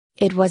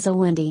It was a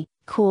windy,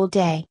 cool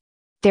day.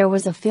 There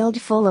was a field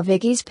full of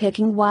Iggies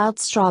picking wild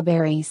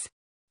strawberries.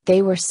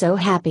 They were so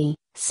happy,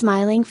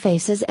 smiling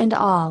faces and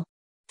all.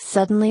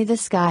 Suddenly the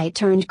sky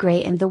turned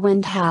gray and the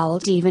wind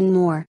howled even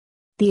more.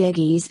 The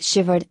Iggies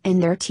shivered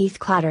and their teeth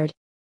clattered.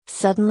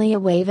 Suddenly a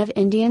wave of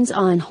Indians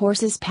on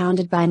horses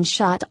pounded by and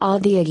shot all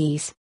the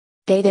Iggies.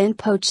 They then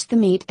poached the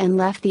meat and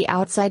left the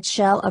outside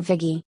shell of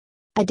Iggy.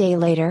 A day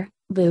later,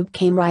 Boob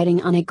came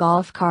riding on a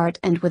golf cart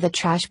and with a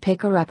trash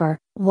picker-upper,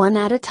 one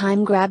at a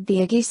time grabbed the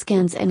Iggy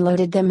skins and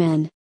loaded them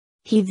in.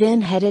 He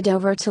then headed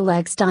over to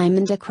Leg's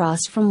Diamond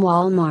across from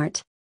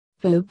Walmart.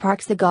 Boob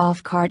parks the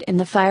golf cart in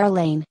the fire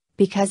lane,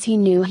 because he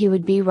knew he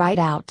would be right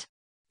out.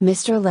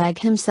 Mr. Leg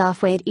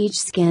himself weighed each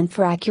skin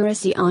for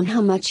accuracy on how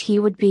much he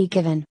would be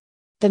given.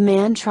 The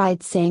man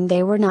tried saying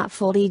they were not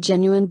fully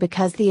genuine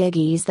because the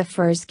Iggies the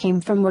furs came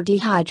from were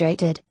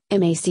dehydrated,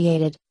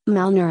 emaciated,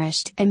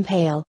 malnourished and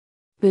pale.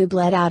 Boob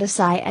let out a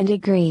sigh and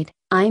agreed,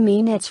 "I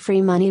mean it's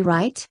free money,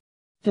 right?"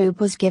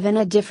 Boob was given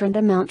a different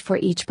amount for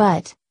each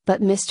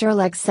but Mr.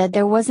 Leg said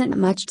there wasn't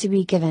much to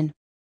be given.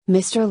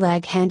 Mr.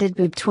 Leg handed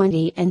Boob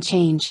 20 and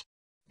change.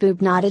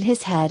 Boob nodded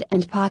his head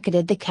and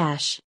pocketed the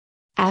cash.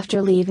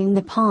 After leaving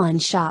the pawn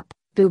shop,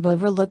 Boob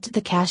overlooked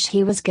the cash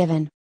he was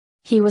given.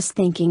 He was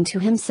thinking to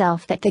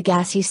himself that the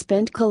gas he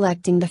spent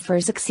collecting the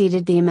furs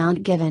exceeded the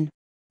amount given.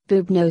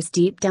 Boob knows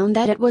deep down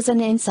that it was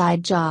an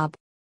inside job.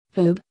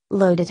 Boob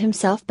loaded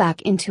himself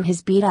back into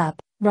his beat-up,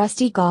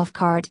 rusty golf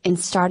cart and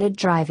started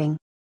driving.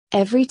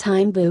 Every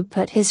time Boob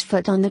put his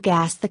foot on the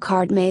gas the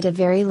cart made a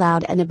very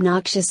loud and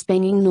obnoxious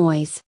banging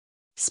noise.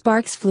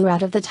 Sparks flew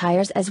out of the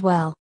tires as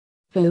well.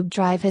 Boob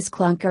drove his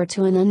clunker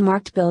to an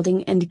unmarked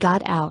building and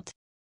got out.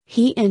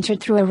 He entered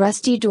through a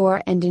rusty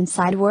door and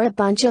inside were a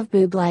bunch of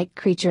Boob-like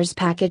creatures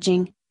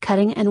packaging,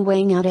 cutting and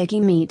weighing out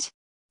Iggy meat.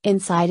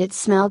 Inside it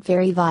smelled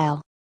very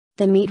vile.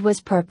 The meat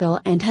was purple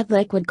and had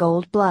liquid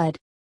gold blood.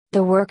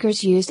 The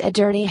workers used a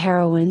dirty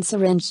heroin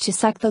syringe to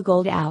suck the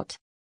gold out.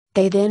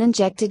 They then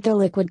injected the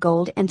liquid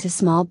gold into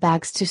small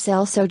bags to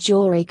sell so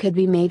jewelry could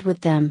be made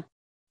with them.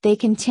 They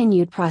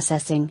continued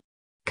processing,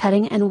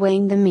 cutting and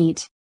weighing the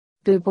meat.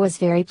 Boob was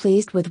very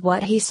pleased with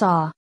what he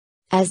saw.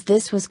 As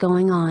this was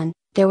going on,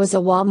 there was a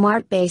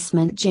Walmart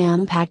basement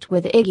jam-packed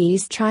with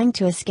Iggies trying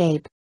to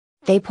escape.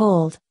 They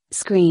pulled,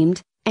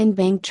 screamed, and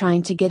banged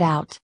trying to get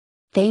out.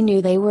 They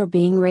knew they were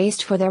being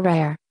raced for their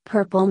rare,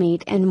 purple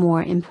meat and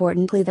more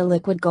importantly the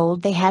liquid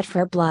gold they had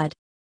for blood.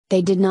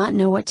 They did not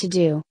know what to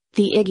do.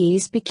 The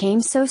Iggies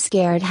became so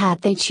scared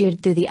that they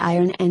chewed through the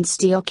iron and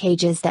steel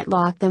cages that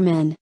locked them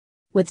in.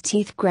 With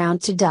teeth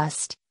ground to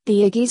dust,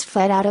 the Iggies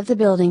fled out of the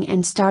building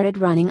and started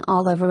running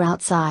all over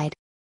outside.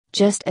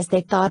 Just as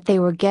they thought they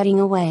were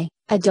getting away,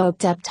 a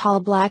doped-up tall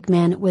black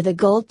man with a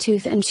gold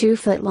tooth and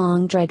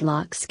 2-foot-long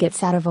dreadlocks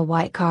gets out of a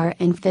white car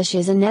and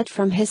fishes a net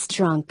from his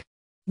trunk.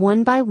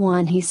 One by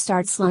one he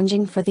starts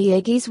lunging for the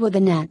Iggies with a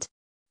net.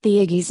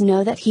 The Iggies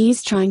know that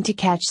he's trying to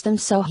catch them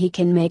so he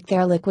can make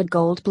their liquid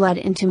gold blood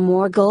into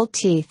more gold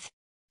teeth.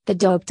 The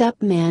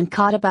doped-up man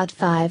caught about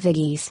 5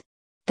 Iggies.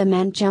 The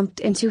man jumped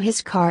into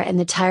his car and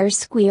the tires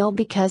squealed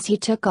because he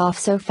took off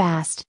so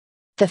fast.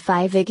 The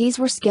 5 Iggies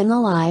were skin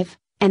alive,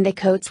 and the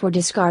coats were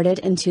discarded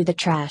into the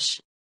trash.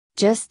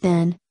 Just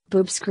then,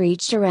 Boob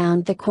screeched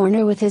around the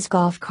corner with his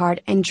golf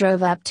cart and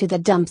drove up to the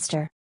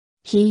dumpster.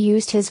 He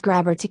used his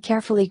grabber to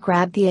carefully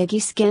grab the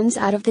Iggy skins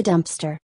out of the dumpster.